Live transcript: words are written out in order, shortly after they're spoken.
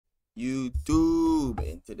YouTube?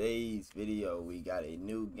 In today's video, we got a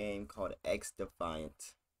new game called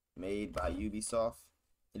XDEFIANT, made by Ubisoft.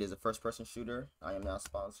 It is a first-person shooter. I am now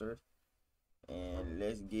sponsored, and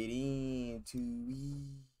let's get into it.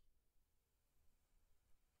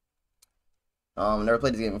 Never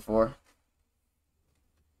played this game before.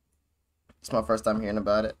 It's my first time hearing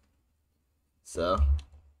about it. So,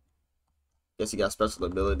 guess you got special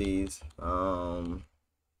abilities.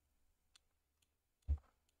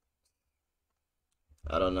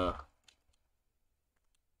 I don't know.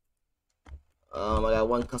 I got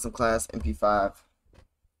one custom class, MP5.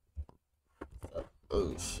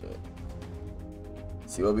 Oh shit.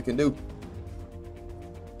 See what we can do.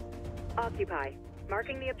 Occupy.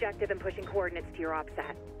 Marking the objective and pushing coordinates to your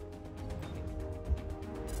OPSAT.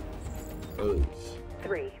 Oh.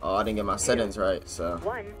 3. Oh, I didn't get my settings right, so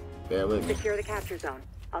 1. Bear with me. Secure the capture zone.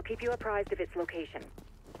 I'll keep you apprised of its location.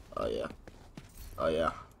 Oh yeah. Oh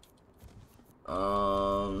yeah.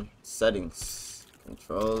 Settings.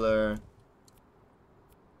 Controller.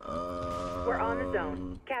 We're on the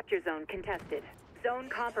zone. Capture zone contested. Zone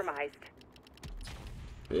compromised.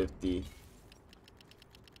 50.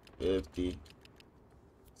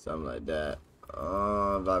 Something like that.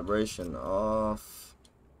 Vibration off.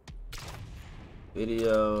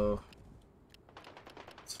 Video.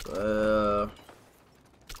 12.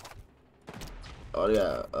 Oh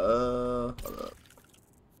yeah. Hold up.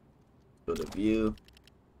 Go to view.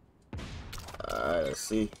 Alright, let's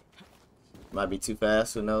see. Might be too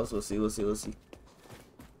fast, who knows? We'll see.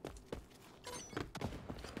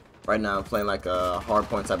 Right now I'm playing like a hard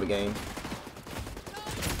point type of game.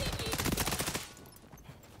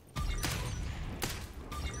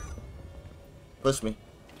 Push me.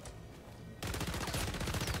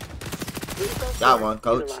 Got one,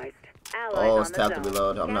 coach. Oh, it's tap to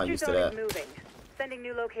reload. I'm not used to that. Sending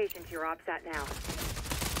new location to your OPSAT now.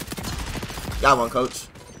 Got one, coach.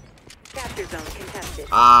 Capture zone contested.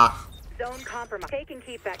 Ah. Zone compromised. Take and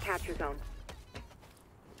keep that capture zone.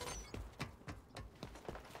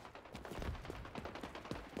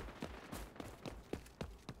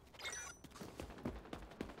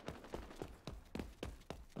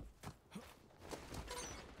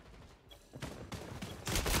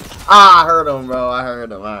 Ah, I heard him, bro. I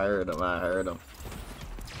heard him.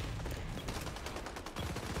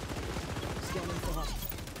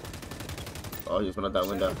 Oh, he just went out that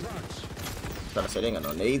window. Trying to say they ain't got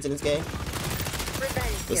no nades in this game.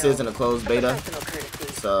 This isn't a closed beta,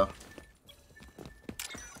 so.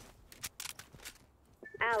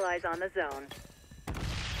 Allies on the zone.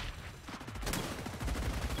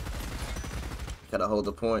 Gotta hold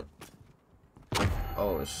the point.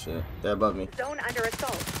 Oh shit, they're above me. Zone under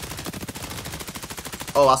assault.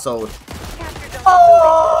 Oh, I sold.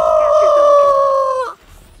 Oh!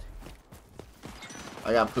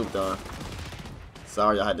 I got pooped on.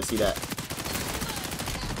 Sorry, I had to see that.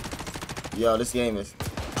 Yo, this game is.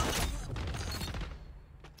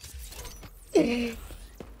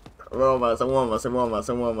 Warm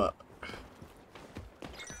up.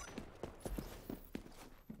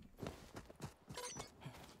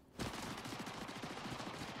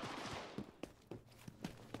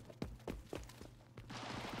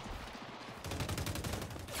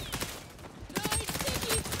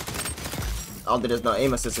 I don't think there's no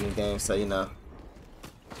aim assist in the game, so you know.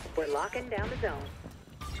 We're locking down the zone.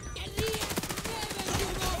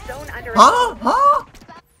 Zone under assault. Huh?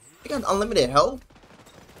 You got unlimited health?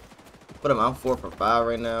 What am I? I'm 4 for 5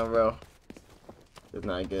 right now, bro. It's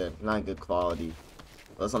not good. Not good quality.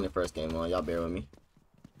 Well, it's only the first game on. Y'all bear with me.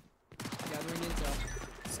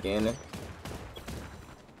 Scanning.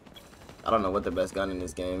 I don't know what the best gun in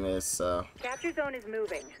this game is, so. Capture zone is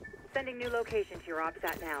moving. Sending new location to your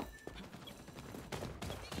OPSAT now.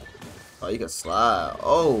 Oh, you can slide.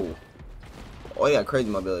 Oh, you got crazy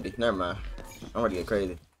mobility. Never mind. I'm ready to get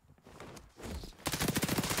crazy.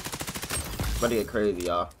 About to get crazy,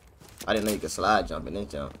 y'all. I didn't know you could slide jump and then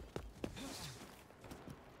jump.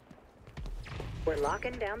 We're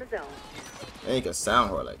locking down the zone. And you can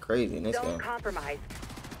sound hard like crazy in this Zone game. compromised.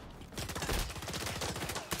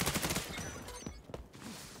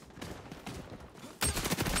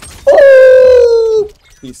 Ooh!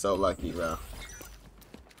 He's so lucky, bro.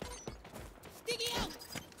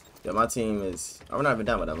 Yeah, my team is. Oh, we're not even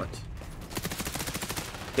down with that much.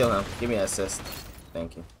 Kill him. Give me an assist.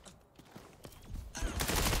 Thank you.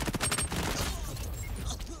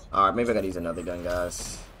 Alright, maybe I gotta use another gun,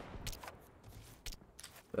 guys.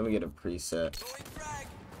 Let me get a preset.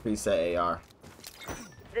 Preset AR.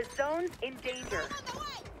 The zone's in danger.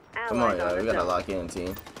 Come on, y'all. We gotta lock in,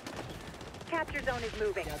 team. Capture zone is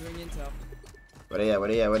moving. Gathering intel. Where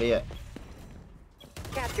they at?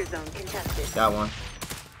 Capture zone contested. Got one.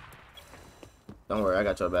 Don't worry, I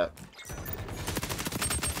got your back.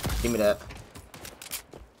 Give me that.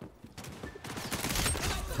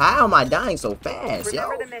 How am I dying so fast, yo?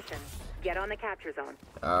 Remember the mission. Get on the capture zone.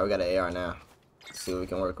 Alright, we got an AR now. Let's see what we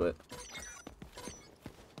can work with.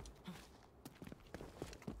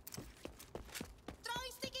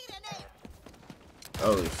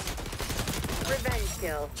 Oh, Revenge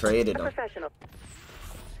kill. traded A him. professional.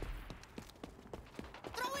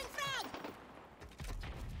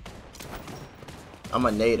 I'm a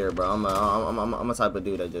nader, bro. I'm a type of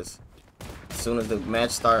dude that just, as soon as the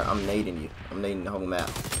match start, I'm nading you. I'm nading the whole map.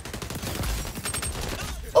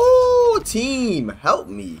 Oh, team, help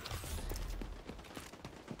me,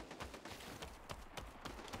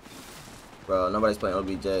 bro. Nobody's playing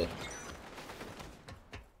OBJ.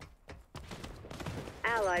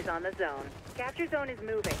 Allies on the zone. Capture zone is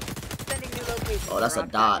moving. Sending new locations. Oh, that's We're a on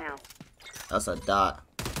dot. track now. That's a dot.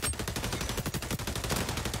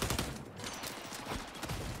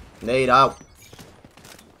 Nade out.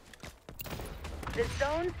 The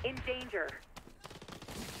zone's in danger.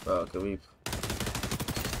 Bro, can we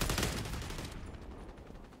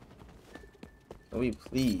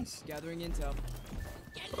please? Gathering intel.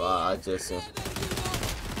 Oh, I just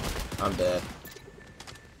I'm dead.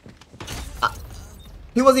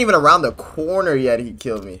 He wasn't even around the corner yet. He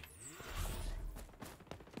killed me.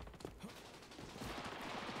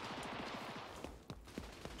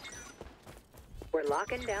 We're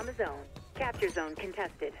locking down the zone. Capture zone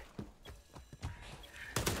contested.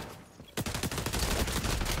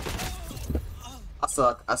 I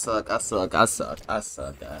suck,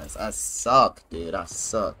 guys. I suck, dude. I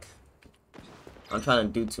suck. I'm trying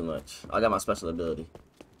to do too much. I got my special ability.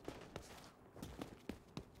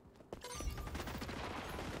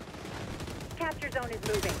 Capture zone is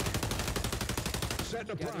moving.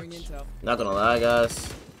 Gathering intel. Not gonna lie,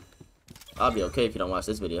 guys. I'll be okay if you don't watch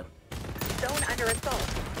this video. Zone under assault.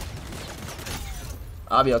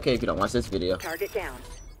 I'll be okay if you don't watch this video. Target down.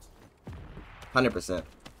 100%.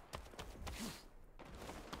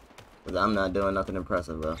 Cause I'm not doing nothing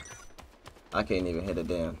impressive, bro. I can't even hit a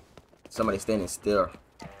damn. Somebody standing still.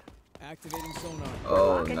 Activating sonar. Oh,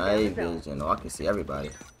 locking down night the zone. vision. Oh, I can see everybody.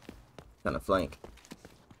 Trying to flank.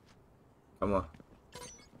 Come on.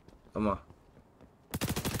 Come on.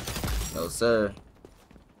 No, sir.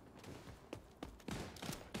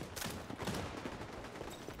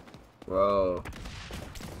 Bro.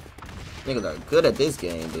 Niggas are good at this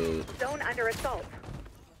game, dude. Zone under assault.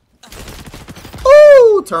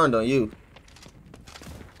 Ooh, turned on you.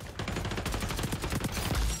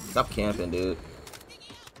 Stop camping, dude.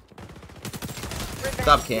 Revenge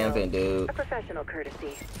Stop kill. camping, dude. A professional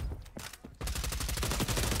courtesy.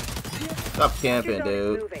 Stop Capture camping, zone is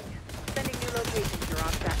dude. moving. Sending new locations. You're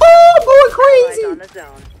on track. Oh, Allies on going the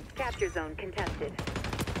zone. Capture zone contested.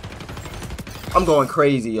 crazy. I'm going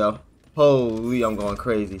crazy, yo. Holy, I'm going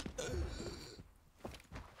crazy.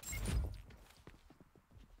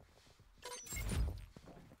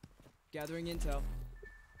 Gathering intel.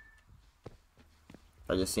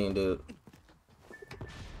 I just seen, dude.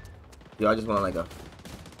 Yo, I just went on like a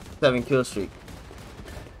 7 kill streak.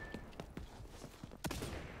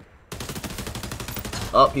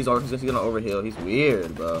 Oh, he's gonna overheal. He's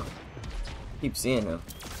weird, bro. Keep seeing him.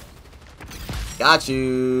 Got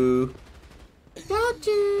you. Got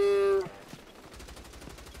you.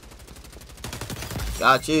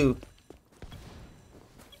 Got you.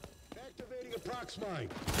 Activating a prox mine.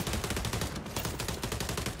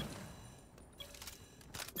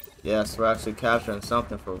 Yes, we're actually capturing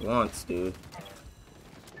something for once, dude.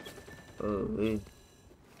 Holy.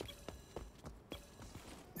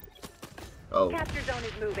 Oh, Capture zone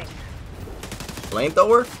is moving.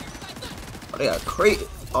 flamethrower? Oh, they got crate.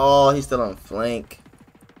 Oh, he's still on flank.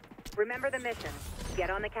 Remember the mission. Get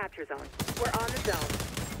on the capture zone. We're on the zone.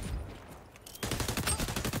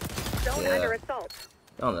 Zone Yeah. under assault.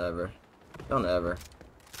 Don't ever. Don't ever.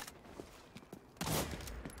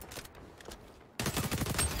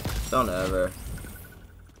 Don't ever.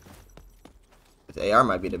 This AR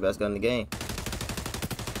might be the best gun in the game.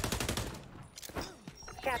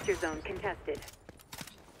 Capture zone contested.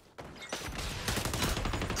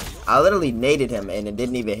 I literally naded him and it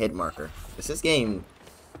didn't even hit marker. This game,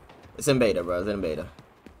 it's in beta, bro. It's in beta.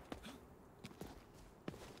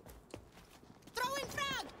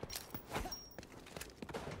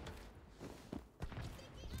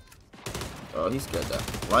 Oh, he scared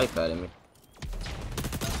the life out of me.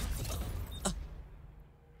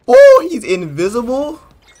 Oh, he's invisible.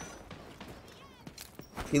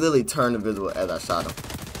 He literally turned invisible as I shot him.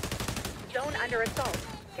 Zone under assault.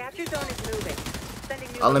 Capture zone is moving.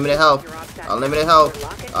 Sending new Unlimited locations. health. Your OPSAT Unlimited counter. health. We're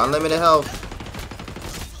locking down. Unlimited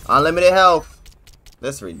health. Unlimited health.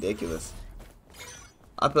 That's ridiculous.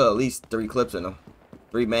 I put at least 3 clips in them.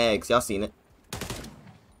 3 mags. Y'all seen it.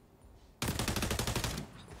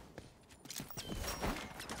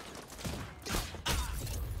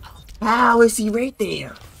 How is he right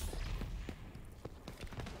there?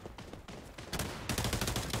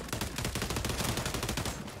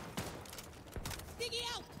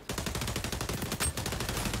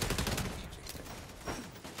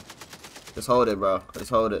 Just hold it, bro. Just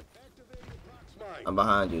hold it. I'm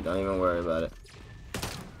behind you. Don't even worry about it.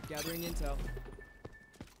 Gathering intel.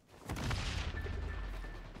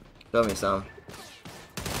 Show me some.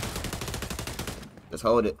 Just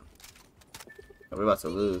hold it. We're about to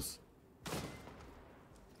lose.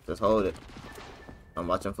 Just hold it. I'm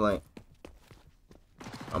watching flank.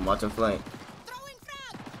 I'm watching flank.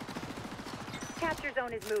 Capture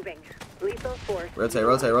zone is moving. Lethal force. Rotate,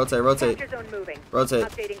 rotate, rotate, rotate. Capture zone moving. Rotate.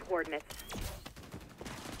 Updating coordinates.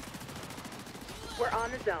 We're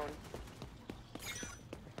on the zone.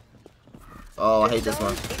 Oh, I The hate this zone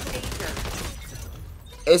one. is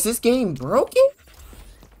danger. Is this game broken?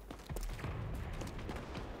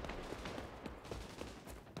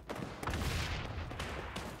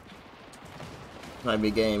 Might be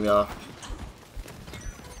a game, y'all.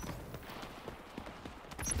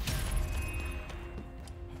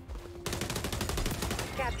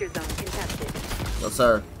 Capture zone contested. No,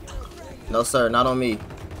 sir. No, sir. Not on me.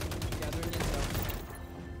 Gathering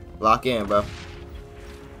intel. Lock in, bro.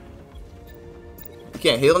 You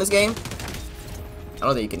can't heal in this game? I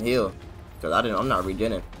don't think you can heal. Cause I'm not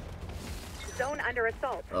regenning. Zone under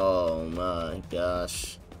assault. Oh my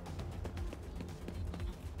gosh.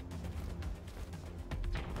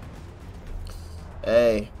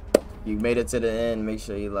 Hey, you made it to the end. Make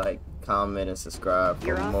sure you like, comment, and subscribe for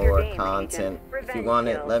You're off your more game, content. agent. If you Revenge want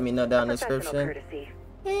it, kills. let me know down in the Professional description.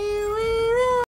 courtesy.